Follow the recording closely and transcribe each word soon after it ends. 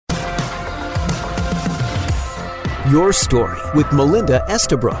Your Story with Melinda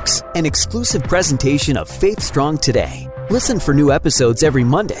Estabrooks, an exclusive presentation of Faith Strong Today. Listen for new episodes every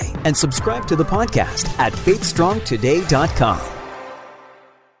Monday and subscribe to the podcast at faithstrongtoday.com.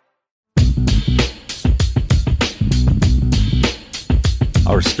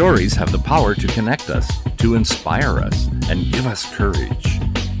 Our stories have the power to connect us, to inspire us, and give us courage.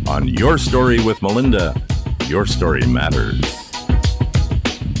 On Your Story with Melinda, your story matters.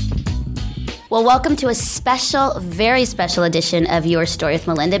 Well, welcome to a special, very special edition of Your Story with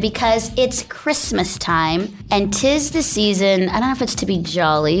Melinda, because it's Christmas time and 'tis the season. I don't know if it's to be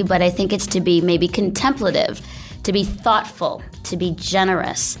jolly, but I think it's to be maybe contemplative, to be thoughtful, to be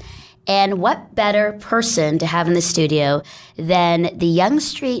generous. And what better person to have in the studio than the Yonge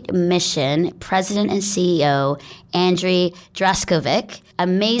Street Mission President and CEO, Angie Draskovic,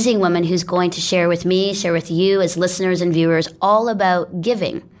 amazing woman who's going to share with me, share with you as listeners and viewers all about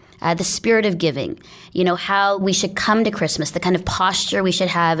giving. The spirit of giving, you know, how we should come to Christmas, the kind of posture we should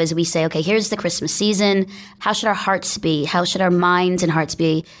have as we say, okay, here's the Christmas season. How should our hearts be? How should our minds and hearts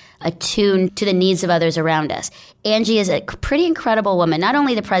be attuned to the needs of others around us? Angie is a pretty incredible woman, not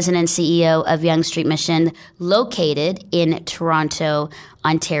only the president and CEO of Yonge Street Mission, located in Toronto,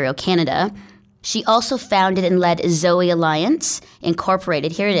 Ontario, Canada. She also founded and led Zoe Alliance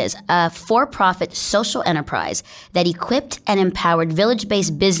Incorporated, here it is, a for-profit social enterprise that equipped and empowered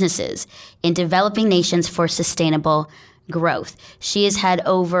village-based businesses in developing nations for sustainable growth. She has had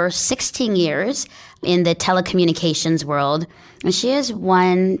over 16 years in the telecommunications world, and she is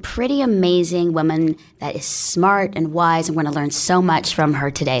one pretty amazing woman that is smart and wise, and we're going to learn so much from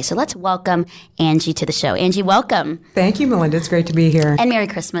her today. So let's welcome Angie to the show. Angie, welcome. Thank you, Melinda. It's great to be here. And Merry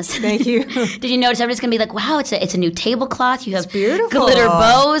Christmas. Thank you. Did you notice everybody's going to be like, wow, it's a new tablecloth. You have beautiful glitter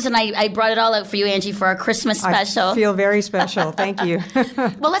bows, and I brought it all out for you, Angie, for our Christmas special. I feel very special. Thank you.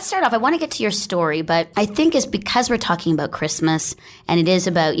 Well, let's start off. I want to get to your story, but I think it's because we're talking about Christmas, and it is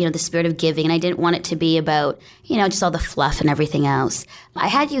about, you know, the spirit of giving, and I didn't want it to be about, you know, just all the fluff and everything else. I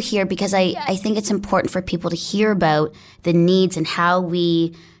had you here because I think it's important for people to hear about the needs and how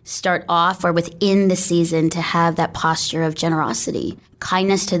we start off or within the season to have that posture of generosity,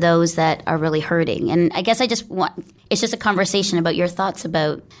 kindness to those that are really hurting. And I guess it's just a conversation about your thoughts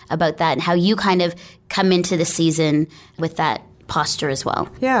about that and how you kind of come into the season with that posture as well.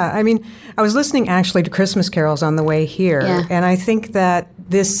 Yeah, I mean, I was listening actually to Christmas carols on the way here, and I think that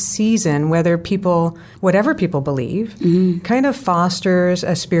this season, whatever people believe, kind of fosters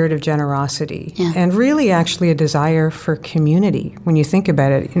a spirit of generosity and really actually a desire for community when you think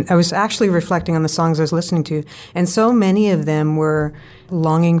about it. I was actually reflecting on the songs I was listening to, and so many of them were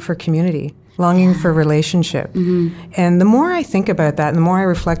longing for community. Longing for relationship. And the more I think about that, and the more I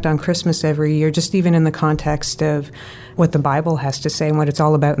reflect on Christmas every year, just even in the context of what the Bible has to say and what it's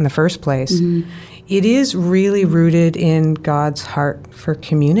all about in the first place, it is really rooted in God's heart for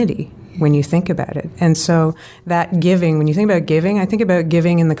community when you think about it. And so that giving, when you think about giving, I think about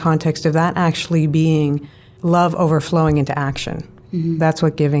giving in the context of that actually being love overflowing into action. That's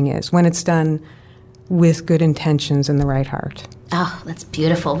what giving is, when it's done with good intentions and the right heart. Oh, that's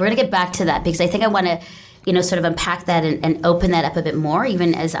beautiful. We're going to get back to that because I think I want to, you know, sort of unpack that and open that up a bit more,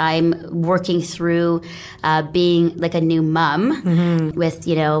 even as I'm working through being like a new mom with,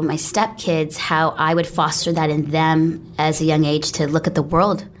 you know, my stepkids, how I would foster that in them as a young age to look at the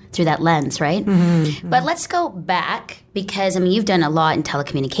world through that lens, right? But let's go back because, I mean, you've done a lot in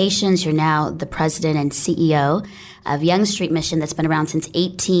telecommunications. You're now the president and CEO of Yonge Street Mission that's been around since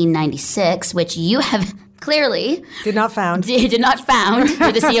 1896, which you have clearly did not found. You're the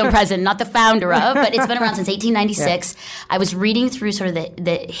CEO and president, not the founder of, but it's been around since 1896. I was reading through sort of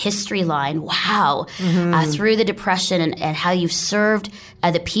the history line, through the Depression and how you've served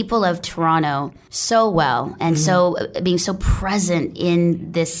the people of Toronto so well and so being so present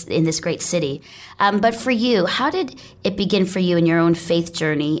in this great city. But for you, how did it begin for you in your own faith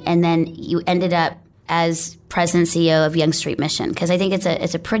journey, and then you ended up as president and CEO of Yonge Street Mission? Because I think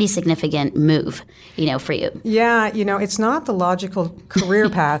it's a pretty significant move, you know, for you. Yeah, you know, it's not the logical career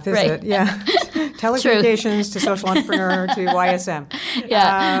path, is it? Yeah, telecommunications to social entrepreneur to YSM.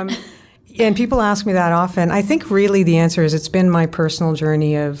 Yeah. And people ask me that often. I think really the answer is it's been my personal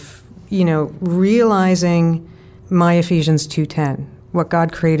journey of, you know, realizing my Ephesians 2:10. What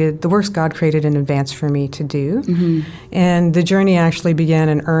God created, the works God created in advance for me to do. And the journey actually began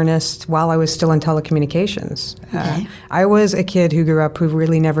in earnest while I was still in telecommunications. I was a kid who grew up who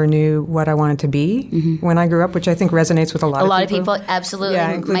really never knew what I wanted to be when I grew up, which I think resonates with a lot of people. Absolutely.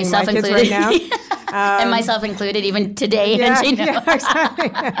 Yeah, including myself my kids included. right now. And myself included, even today. Exactly.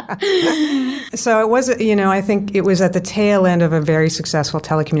 So it was, I think it was at the tail end of a very successful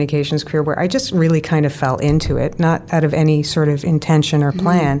telecommunications career where I just really kind of fell into it, not out of any sort of intention or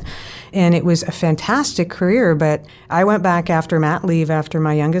plan. And it was a fantastic career, but I went back after mat leave after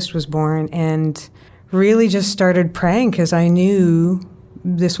my youngest was born and really just started praying because I knew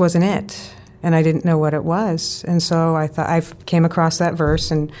this wasn't it. And I didn't know what it was. And so I thought, I came across that verse,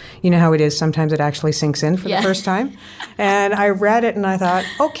 and you know how it is, sometimes it actually sinks in for the first time. And I read it and I thought,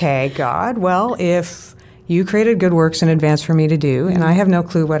 okay, God, well, if you created good works in advance for me to do, and I have no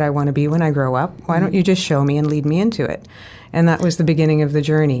clue what I want to be when I grow up, why don't you just show me and lead me into it? And that was the beginning of the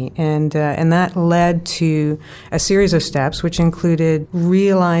journey. And that led to a series of steps, which included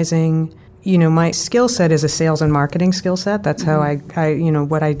realizing my skill set is a sales and marketing skill set. That's how I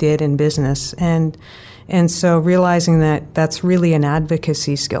what I did in business. And so realizing that that's really an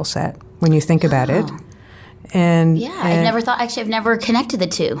advocacy skill set when you think about it. I've never connected the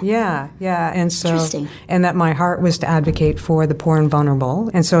two. Yeah. And so, interesting. And that my heart was to advocate for the poor and vulnerable.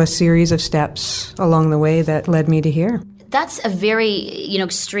 And so a series of steps along the way that led me to here. That's a very,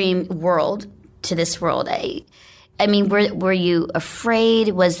 extreme world to this world. I mean, were you afraid?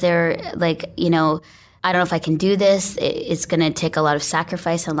 Was there I don't know if I can do this. It's going to take a lot of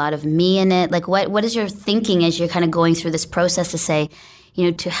sacrifice, a lot of me in it. Like, what is your thinking as you're kind of going through this process to say,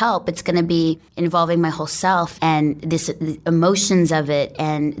 to help, it's going to be involving my whole self and the emotions of it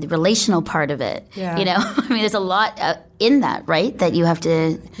and the relational part of it. Yeah. I mean, there's a lot in that, right? That you have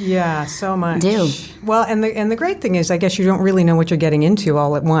to so much do. Well, and the great thing is, I guess you don't really know what you're getting into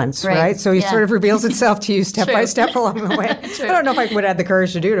all at once, right? So it sort of reveals itself to you step by step along the way. I don't know if I would have the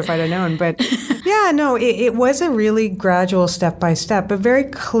courage to do it if I'd have known, but it was a really gradual step by step, but very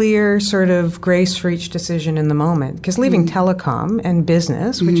clear sort of grace for each decision in the moment. Because leaving telecom and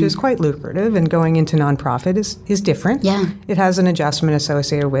business, which is quite lucrative, and going into nonprofit is different. Yeah. It has an adjustment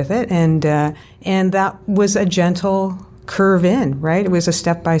associated with it, and that was a gentle curve in, right? It was a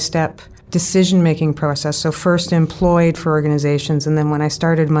step-by-step decision-making process. So first employed for organizations, and then when I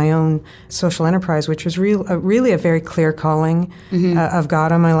started my own social enterprise, which was really a very clear calling of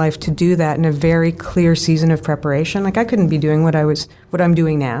God on my life to do that in a very clear season of preparation. Like, I couldn't be doing what I'm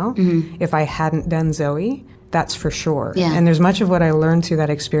doing now if I hadn't done Zoe. That's for sure. Yeah. And there's much of what I learned through that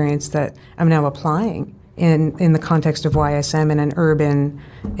experience that I'm now applying in the context of YSM in an urban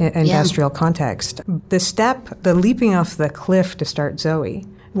industrial context. The leaping off the cliff to start Zoe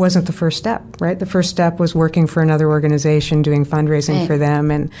wasn't the first step, right? The first step was working for another organization, doing fundraising for them.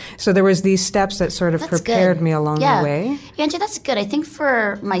 And so there was these steps that sort of prepared me along the way. Angie, that's good. I think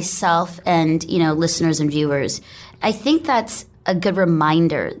for myself and, listeners and viewers, I think that's a good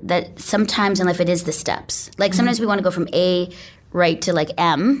reminder that sometimes in life it is the steps. Like sometimes we want to go from A right to like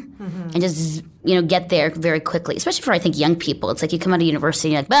M and just, get there very quickly. Especially for, I think, young people. It's like you come out of university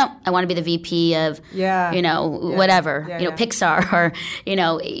and you're like, well, I want to be the VP of, whatever, Pixar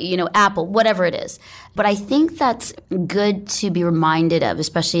or, Apple, whatever it is. But I think that's good to be reminded of,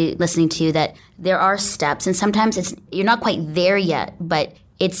 especially listening to you, that there are steps. And sometimes you're not quite there yet, but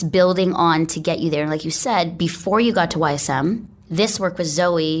it's building on to get you there. And like you said, before you got to YSM, this work with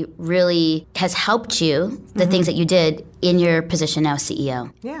Zoe really has helped you, the things that you did in your position now as CEO.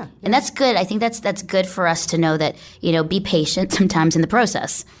 Yeah. And that's good. I think that's good for us to know that, be patient sometimes in the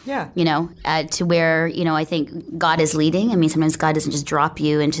process. Yeah. To where, I think God is leading. I mean, sometimes God doesn't just drop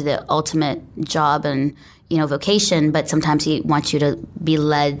you into the ultimate job and, vocation, but sometimes he wants you to be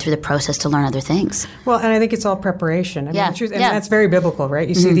led through the process to learn other things. Well, and I think it's all preparation. I mean, the truth, and that's very biblical, right?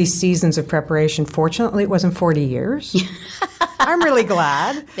 You see these seasons of preparation. Fortunately, it wasn't 40 years. I'm really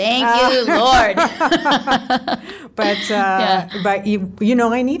glad. Thank you, Lord. But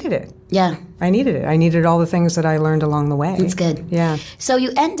I needed it. Yeah. I needed it. I needed all the things that I learned along the way. That's good. Yeah. So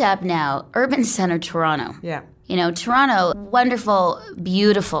you end up now, Urban Center Toronto. Yeah. Toronto, wonderful,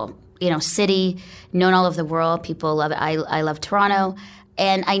 beautiful, city, known all over the world. People love it. I love Toronto.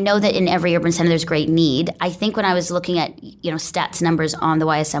 And I know that in every urban center there's great need. I think when I was looking at, stats numbers on the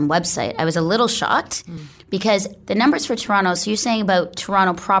YSM website, I was a little shocked because the numbers for Toronto, so you're saying about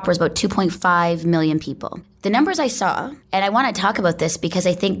Toronto proper is about 2.5 million people. The numbers I saw, and I want to talk about this because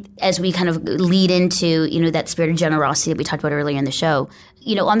I think as we kind of lead into, that spirit of generosity that we talked about earlier in the show,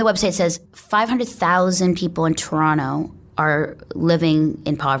 on the website it says 500,000 people in Toronto are living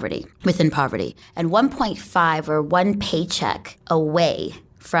in poverty, within poverty, and 1.5 or one paycheck away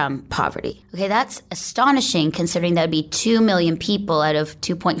from poverty. Okay, that's astonishing considering that would be 2 million people out of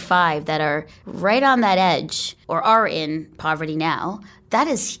 2.5 that are right on that edge or are in poverty now.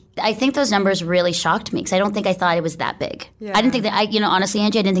 I think those numbers really shocked me because I don't think I thought it was that big. Yeah. I didn't think that, honestly,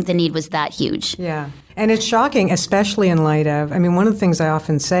 Angie, I didn't think the need was that huge. Yeah. And it's shocking, especially in light of, one of the things I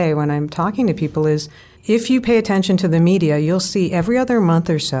often say when I'm talking to people is, if you pay attention to the media, you'll see every other month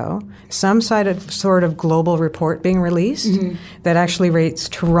or so some sort of global report being released that actually rates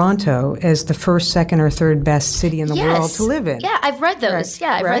Toronto as the first, second, or third best city in the world to live in. Yeah, I've read those. Right.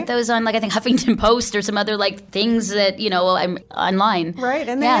 Yeah, I've read those on, I think, Huffington Post or some other, things that, I'm online. Right,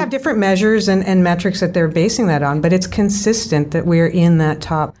 and they have different measures and metrics that they're basing that on, but it's consistent that we're in that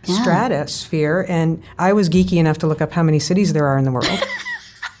top stratosphere. And I was geeky enough to look up how many cities there are in the world.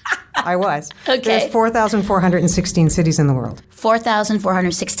 I was. Okay. There's 4,416 cities in the world.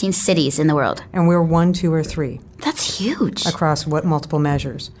 4,416 cities in the world. And we're 1, 2, or 3. That's huge. Across multiple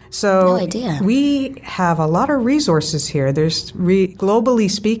measures. So no idea. We have a lot of resources here. There's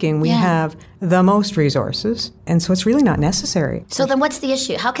globally speaking, we have the most resources, and so it's really not necessary. So then what's the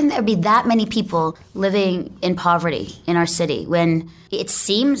issue? How can there be that many people living in poverty in our city when it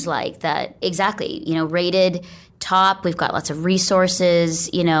seems like that, exactly, rated top, we've got lots of resources,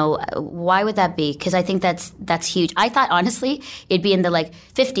 why would that be? Because I think that's huge. I thought, honestly, it'd be in the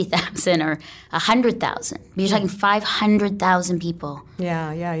 50,000 or 100,000. But you're talking 500,000 people. Yeah.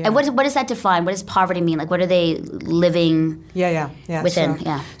 And what does that define? What does poverty mean? What are they living within?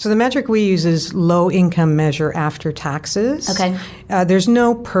 So the metric we use is low income measure after taxes. Okay. There's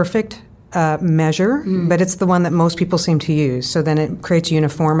no perfect measure, but it's the one that most people seem to use. So then it creates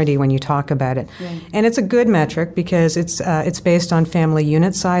uniformity when you talk about it. Right. And it's a good metric because it's based on family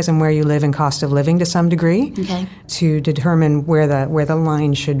unit size and where you live and cost of living to some degree to determine where the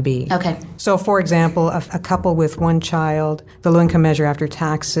line should be. Okay. So for example, a couple with one child, the low income measure after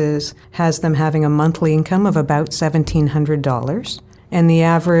taxes has them having a monthly income of about $1,700. And the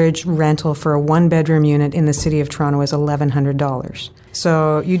average rental for a one-bedroom unit in the city of Toronto is $1,100.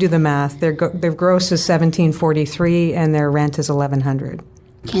 So you do the math. Their gross is $1,743, and their rent is $1,100.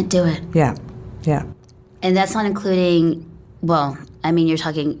 Can't do it. Yeah. And that's not including, you're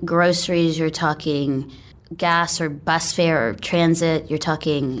talking groceries, you're talking gas or bus fare or transit, you're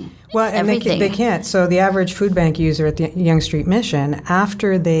talking everything. They can't. So the average food bank user at the Yonge Street Mission,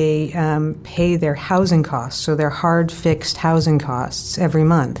 after they pay their housing costs, so their hard fixed housing costs every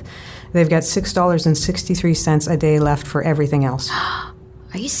month, they've got $6.63 a day left for everything else.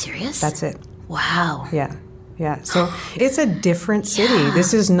 Are you serious? That's it. Wow. Yeah. So it's a different city. Yeah.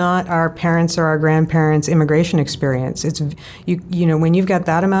 This is not our parents' or our grandparents' immigration experience. It's when you've got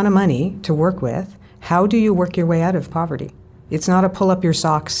that amount of money to work with, how do you work your way out of poverty? It's not a pull up your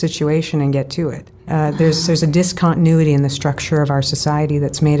socks situation and get to it. There's a discontinuity in the structure of our society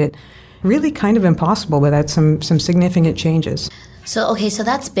that's made it really kind of impossible without some significant changes. So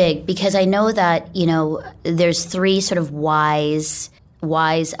that's big because I know that, there's three sort of whys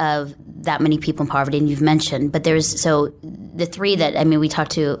of that many people in poverty, and you've mentioned, but so the three that, we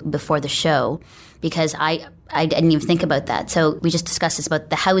talked to before the show, because I didn't even think about that. So we just discussed this about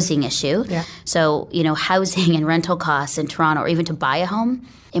the housing issue. Yeah. So, housing and rental costs in Toronto, or even to buy a home,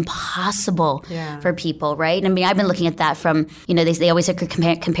 impossible for people, right? I've been looking at that from, they always are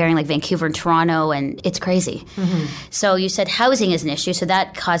comparing Vancouver and Toronto, and it's crazy. Mm-hmm. So you said housing is an issue, so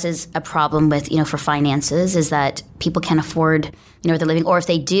that causes a problem with, for finances, is that people can't afford, where they're living, or if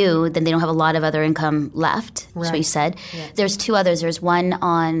they do, then they don't have a lot of other income left. Right. That's what you said. Yeah. There's two others. There's one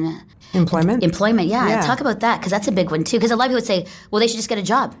on Employment, yeah. Talk about that, because that's a big one, too. Because a lot of people would say, well, they should just get a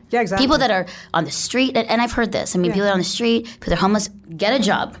job. Yeah, exactly. People that are on the street, and I've heard this. People that are on the street, people that are homeless, get a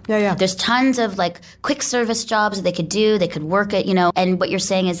job. Yeah. There's tons of, quick service jobs that they could do. They could work it, And what you're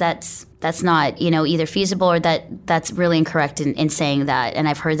saying is that's not, either feasible or that's really incorrect in saying that. And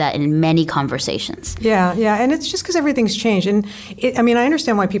I've heard that in many conversations. Yeah. And it's just because everything's changed. And I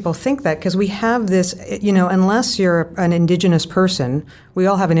understand why people think that, because we have this, unless you're an Indigenous person, we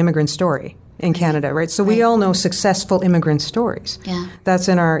all have an immigrant story in Canada, right? So we all know successful immigrant stories. Yeah. That's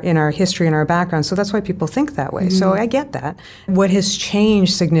in our history and our background. So that's why people think that way. Mm-hmm. So I get that. What has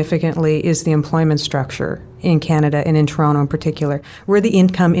changed significantly is the employment structure in Canada and in Toronto in particular. We're the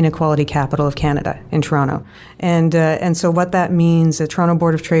income inequality capital of Canada in Toronto. And so what that means, the Toronto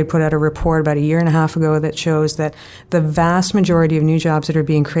Board of Trade put out a report about a year and a half ago that shows that the vast majority of new jobs that are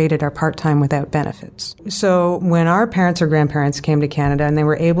being created are part-time without benefits. So when our parents or grandparents came to Canada and they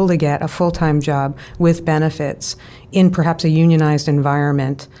were able to get a full-time job with benefits in perhaps a unionized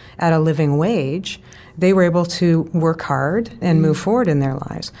environment at a living wage, they were able to work hard and move forward in their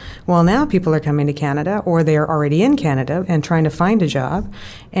lives. Well, now people are coming to Canada, or they are already in Canada and trying to find a job,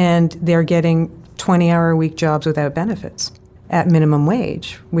 and they're getting 20-hour-a-week jobs without benefits at minimum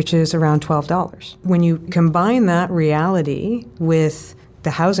wage, which is around $12. When you combine that reality with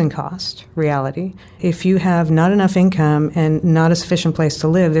the housing cost reality. If you have not enough income and not a sufficient place to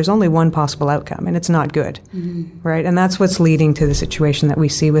live, there's only one possible outcome, and it's not good, right? And that's what's leading to the situation that we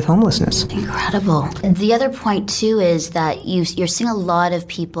see with homelessness. Incredible. The other point, too, is that you're seeing a lot of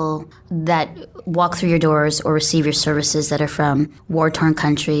people that walk through your doors or receive your services that are from war-torn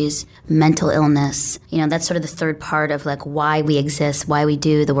countries, mental illness. That's sort of the third part of like why we exist, why we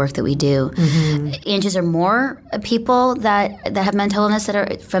do the work that we do. Angie, is there more people that have mental illness that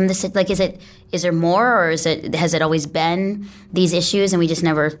are from this? Like, is there more, or has it always been these issues and we just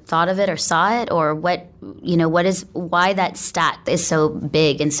never thought of it or saw it, or why that stat is so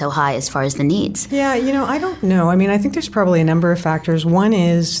big and so high as far as the needs? Yeah, I don't know. I mean, I think there's probably a number of factors. One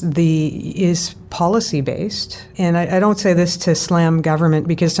is policy-based, and I don't say this to slam government,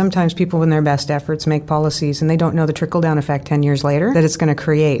 because sometimes people in their best efforts make policies and they don't know the trickle-down effect 10 years later that it's going to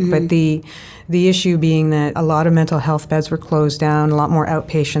create. But the issue being that a lot of mental health beds were closed down, a lot more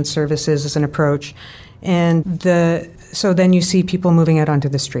outpatient services as an approach, and so then you see people moving out onto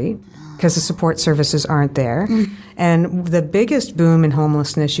the street because the support services aren't there. And the biggest boom in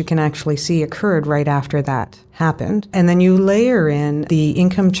homelessness you can actually see occurred right after that happened. And then you layer in the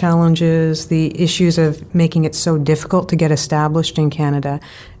income challenges, the issues of making it so difficult to get established in Canada.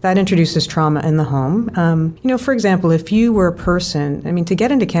 That introduces trauma in the home. For example, if you were a person, to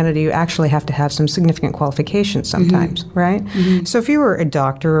get into Canada, you actually have to have some significant qualifications sometimes, right? So if you were a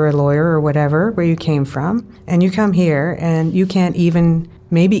doctor or a lawyer or whatever, where you came from, and you come here and you can't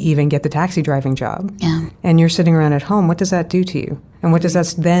maybe even get the taxi driving job, and you're sitting around at home, what does that do to you? And what does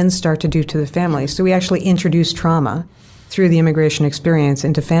that then start to do to the family? So we actually introduce trauma through the immigration experience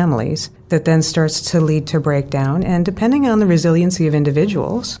into families that then starts to lead to breakdown. And depending on the resiliency of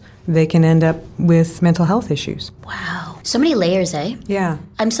individuals, they can end up with mental health issues. Wow. So many layers, eh? Yeah.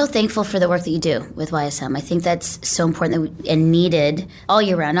 I'm so thankful for the work that you do with YSM. I think that's so important and needed all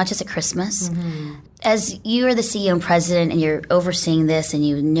year round, not just at Christmas. As you are the CEO and president and you're overseeing this and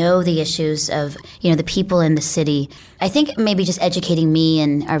you know the issues of, the people in the city, I think maybe just educating me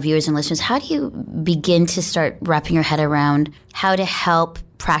and our viewers and listeners, how do you begin to start wrapping your head around how to help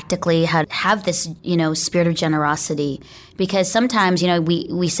practically, how to have this, spirit of generosity? Because sometimes,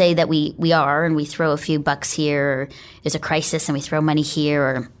 we say that we are, and we throw a few bucks here, or there's a crisis and we throw money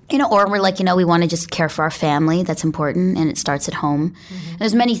here, or we're like, we want to just care for our family. That's important, and it starts at home.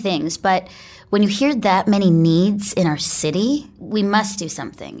 There's many things, but when you hear that many needs in our city, we must do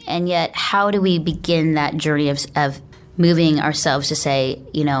something. And yet, how do we begin that journey of moving ourselves to say,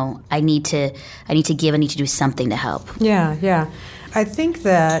 I need to give, I need to do something to help? Yeah. I think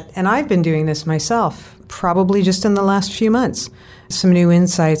that, and I've been doing this myself, probably just in the last few months, some new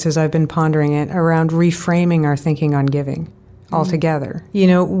insights as I've been pondering it around reframing our thinking on giving altogether.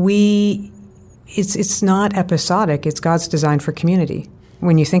 It's not episodic, it's God's design for community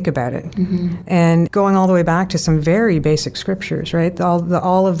when you think about it. And going all the way back to some very basic scriptures, right?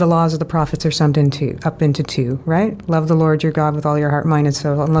 All of the laws of the prophets are summed up into two, right? Love the Lord your God with all your heart, mind, and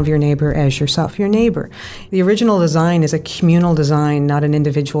soul, and love your neighbor as yourself. Your neighbor. The original design is a communal design, not an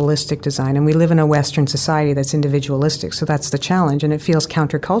individualistic design. And we live in a Western society that's individualistic, so that's the challenge, and it feels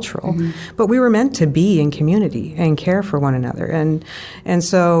countercultural. But we were meant to be in community and care for one another. And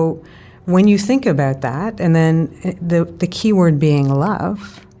so when you think about that, and then the key word being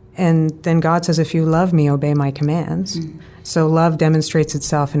love, and then God says, if you love me, obey my commands. So love demonstrates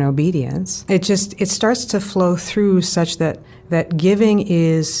itself in obedience. It starts to flow through such that giving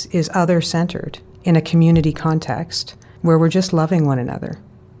is other-centered in a community context where we're just loving one another.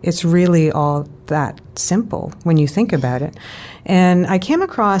 It's really all that simple when you think about it. And I came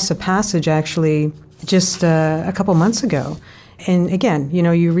across a passage actually just a couple months ago. And again,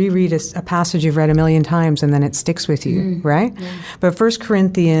 you reread a passage you've read a million times and then it sticks with you, right? Yeah. But 1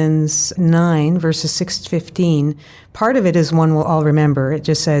 Corinthians 9, verses 6 to 15, part of it is one we'll all remember. It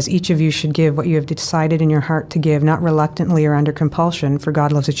just says, each of you should give what you have decided in your heart to give, not reluctantly or under compulsion, for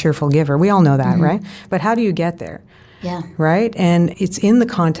God loves a cheerful giver. We all know that, right? But how do you get there? Yeah. Right? And it's in the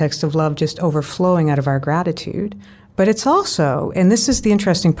context of love just overflowing out of our gratitude. But it's also, and this is the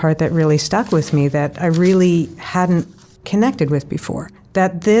interesting part that really stuck with me, that I really hadn't connected with before,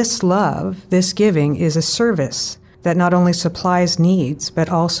 that this love, this giving, is a service that not only supplies needs, but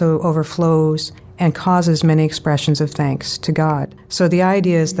also overflows and causes many expressions of thanks to God. So the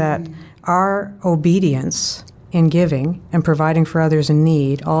idea is that our obedience in giving and providing for others in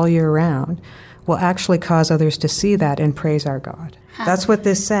need all year round will actually cause others to see that and praise our God. That's what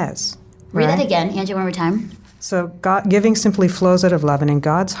this says. Read that again, Angie, one more time. So giving simply flows out of love, and in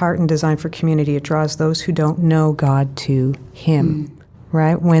God's heart and design for community, it draws those who don't know God to Him.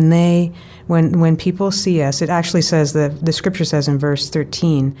 right? When people see us, it actually says, the scripture says in verse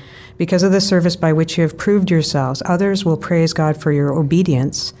 13, because of the service by which you have proved yourselves, others will praise God for your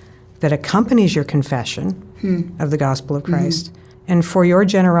obedience that accompanies your confession of the gospel of Christ, and for your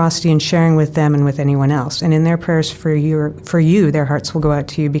generosity in sharing with them and with anyone else. And in their prayers for you, their hearts will go out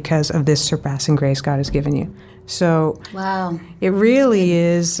to you because of this surpassing grace God has given you. So wow, it really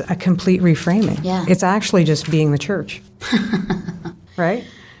is a complete reframing. Yeah. It's actually just being the church, right?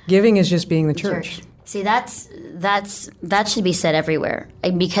 Giving is just being the church. See, that should be said everywhere,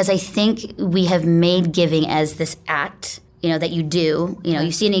 because I think we have made giving as this act, that you do.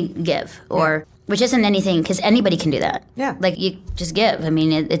 You see any give, or which isn't anything, because anybody can do that. Yeah, like you just give. I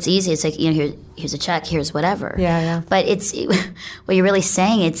mean, it's easy. It's like here's a check, here's whatever. Yeah. But what you're really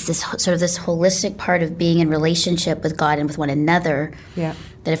saying. It's this sort of this holistic part of being in relationship with God and with one another. Yeah.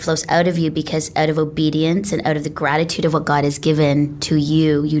 That it flows out of you, because out of obedience and out of the gratitude of what God has given to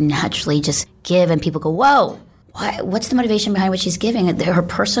you, you naturally just give, and people go, whoa, what's the motivation behind what she's giving? Her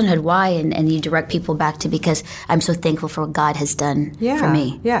personhood, why? And you direct people back to, because I'm so thankful for what God has done for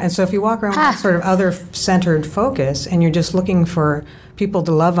me. Yeah, and so if you walk around with sort of other-centered focus, and you're just looking for people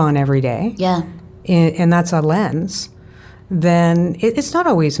to love on every day, and that's a lens, then it's not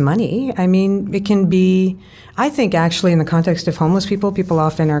always money. I mean, it can be, I think actually in the context of homeless people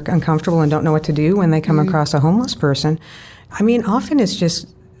often are uncomfortable and don't know what to do when they come across a homeless person. I mean, often it's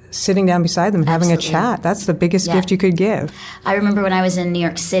just sitting down beside them, having a chat. That's the biggest gift you could give. I remember when I was in New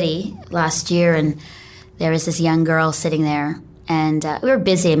York City last year, and there was this young girl sitting there, and we were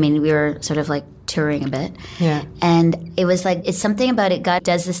busy. I mean, we were sort of like touring a bit. Yeah. And it was like, it's something about it. God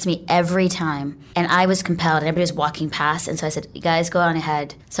does this to me every time. And I was compelled, and everybody was walking past. And so I said, you guys go on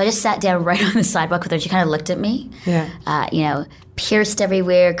ahead. So I just sat down right on the sidewalk with her. She kind of looked at me. Yeah. Pierced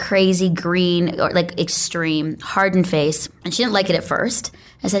everywhere, crazy green, or like extreme, hardened face. And she didn't like it at first.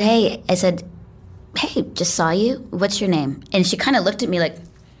 I said, hey, just saw you. What's your name? And she kind of looked at me like,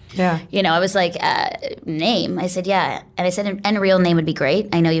 I was like, name? I said, yeah. And I said, and a real name would be great.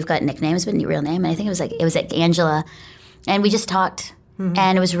 I know you've got nicknames, but your real name. And I think it was like Angela. And we just talked. Mm-hmm.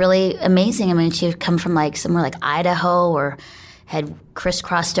 And it was really amazing. I mean, she had come from like somewhere like Idaho, or had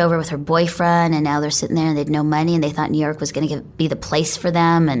crisscrossed over with her boyfriend, and now they're sitting there and they had no money, and they thought New York was going to be the place for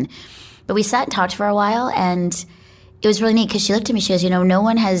them. But we sat and talked for a while, and it was really neat, because she looked at me, she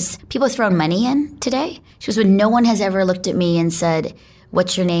goes, people have thrown money in today. She goes, but no one has ever looked at me and said,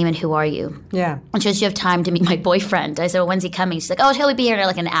 what's your name and who are you? Yeah. And she goes, you have time to meet my boyfriend. I said, well, when's he coming? She's like, oh, he'll be here in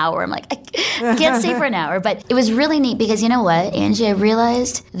like an hour. I'm like, I can't stay for an hour. But it was really neat, because you know what, Angie, I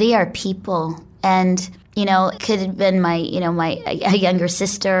realized they are people. And, it could have been a younger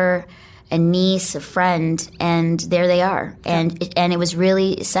sister, a niece, a friend, and there they are. And it was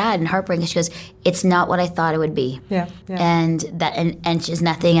really sad and heartbreaking. She goes, it's not what I thought it would be. Yeah. And she's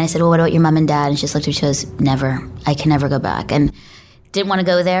nothing. And I said, well, what about your mom and dad? And she just looked at me, she goes, never. I can never go back. And didn't want to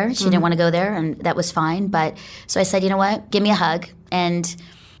go there. She didn't want to go there, and that was fine. But so I said, you know what? Give me a hug. And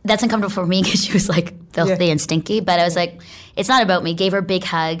that's uncomfortable for me, because she was like filthy and stinky. But I was like, it's not about me. Gave her a big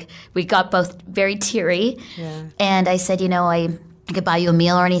hug. We got both very teary. Yeah. And I said, I could buy you a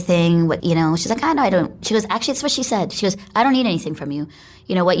meal or anything. She's like, no, I don't. She goes, actually, that's what she said. She goes, I don't need anything from you.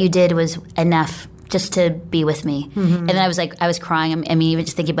 What you did was enough just to be with me. Mm-hmm. And then I was crying. I mean, even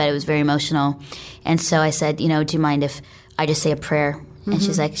just thinking about it was very emotional. And so I said, do you mind if I just say a prayer? And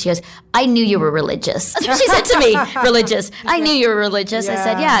she goes, I knew you were religious. That's what she said to me, religious. I knew you were religious. Yeah. I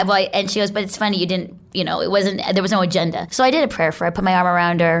said, yeah. Well, and she goes, but it's funny, you didn't, it wasn't, there was no agenda. So I did a prayer for her. I put my arm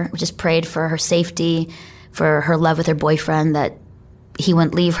around her, just prayed for her safety, for her love with her boyfriend, that he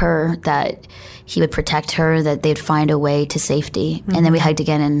wouldn't leave her, that he would protect her, that they'd find a way to safety. Mm-hmm. And then we hugged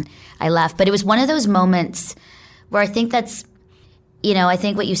again, and I laughed. But it was one of those moments where I think that's, I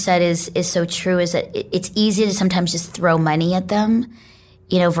think what you said is so true, is that it's easy to sometimes just throw money at them,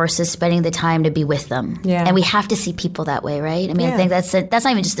 versus spending the time to be with them. Yeah. And we have to see people that way, right? I mean, I think that's not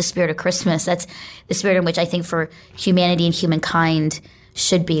even just the spirit of Christmas. That's the spirit in which I think for humanity and humankind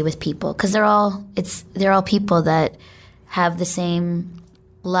should be with people, because they're all people that have the same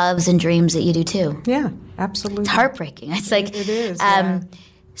loves and dreams that you do too. Yeah, absolutely. It's heartbreaking. It's like it is.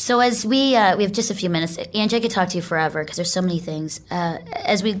 So as we have just a few minutes, Angie, I could talk to you forever, because there's so many things.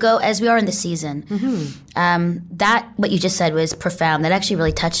 As we are in the season, that what you just said was profound. That actually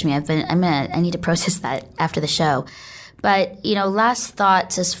really touched me. I need to process that after the show. But last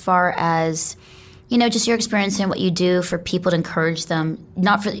thoughts as far as just your experience and what you do for people to encourage them,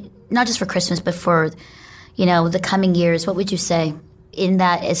 not just for Christmas, but for the coming years. What would you say in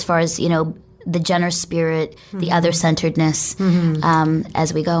that, as far as the generous spirit, the other-centeredness,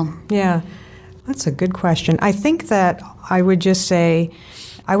 as we go? Yeah. That's a good question. I think that I would just say,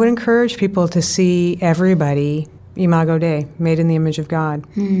 I would encourage people to see everybody Imago Dei, made in the image of God.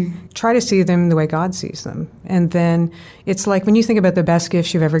 Try to see them the way God sees them. And then it's like when you think about the best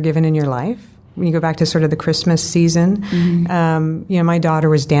gifts you've ever given in your life, when you go back to sort of the Christmas season, my daughter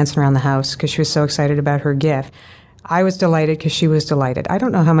was dancing around the house because she was so excited about her gift. I was delighted because she was delighted. I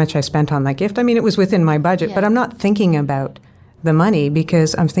don't know how much I spent on that gift. I mean, it was within my budget, but I'm not thinking about the money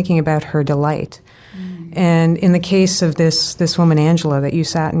because I'm thinking about her delight. And in the case of this woman, Angela, that you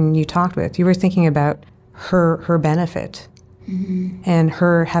sat and you talked with, you were thinking about her benefit and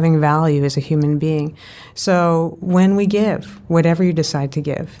her having value as a human being. So when we give, whatever you decide to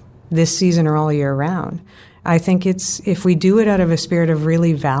give, this season or all year round, I think it's, if we do it out of a spirit of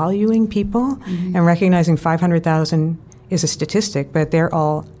really valuing people and recognizing 500,000 is a statistic, but they're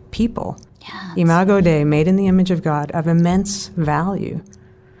all people. Yeah, Imago Dei, made in the image of God, of immense value.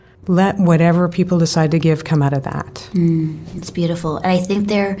 Let whatever people decide to give come out of that. It's beautiful. And I think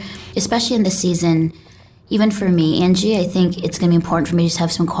there, especially in this season, even for me, Angie, I think it's going to be important for me to just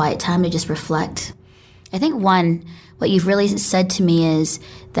have some quiet time to just reflect. I think what you've really said to me is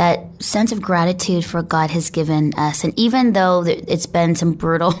that sense of gratitude for what God has given us. And even though it's been some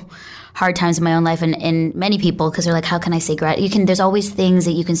brutal, hard times in my own life and many people, because they're like, how can I say gratitude? There's always things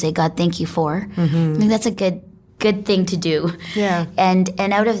that you can say, God, thank you for. I think that's a good thing to do. Yeah. And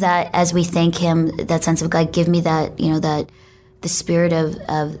out of that, as we thank him, that sense of God, give me that, that the spirit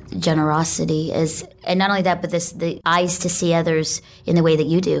of generosity is, and not only that, but the eyes to see others in the way that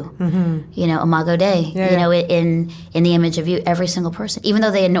you do. Imago Dei, in the image of you, every single person, even though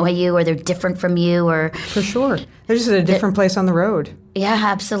they annoy you or they're different from you, or for sure, they're just at a different place on the road. Yeah,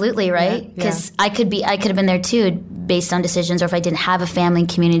 absolutely, right? Because I could have been there too, based on decisions, or if I didn't have a family and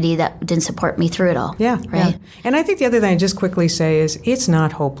community that didn't support me through it all. Yeah, right. Yeah. And I think the other thing I just quickly say is, it's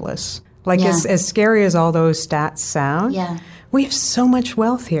not hopeless. Like as scary as all those stats sound. Yeah. We have so much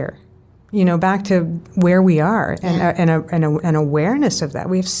wealth here, back to where we are and an awareness of that.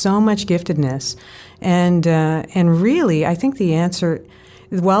 We have so much giftedness. And really, I think the answer,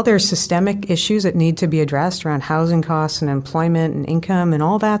 while there's systemic issues that need to be addressed around housing costs and employment and income and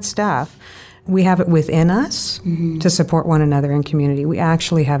all that stuff, we have it within us to support one another in community. We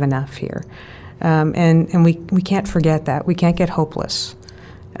actually have enough here. And we can't forget that. We can't get hopeless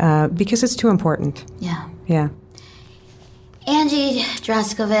because it's too important. Yeah. Yeah. Angie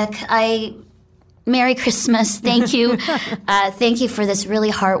Draskovic, Merry Christmas. Thank you. Thank you for this really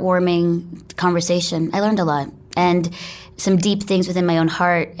heartwarming conversation. I learned a lot and some deep things within my own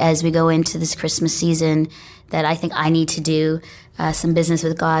heart as we go into this Christmas season that I think I need to do some business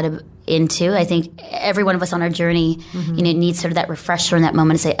with God into. I think every one of us on our journey, needs sort of that refresher in that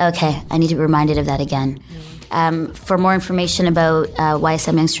moment to say, okay, I need to be reminded of that again. For more information about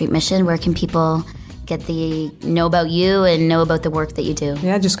YSM Yonge Street Mission, where can people know about you and know about the work that you do?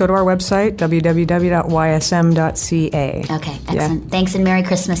 Yeah, just go to our website, www.ysm.ca. Okay, excellent. Yeah. Thanks, and Merry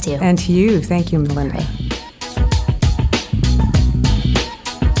Christmas to you. And to you. Thank you, Melinda. Right.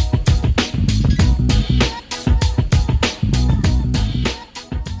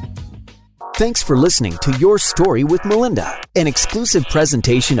 Thanks for listening to Your Story with Melinda, an exclusive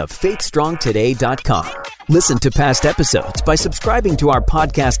presentation of faithstrongtoday.com. Listen to past episodes by subscribing to our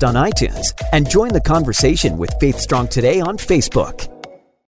podcast on iTunes and join the conversation with Faith Strong Today on Facebook.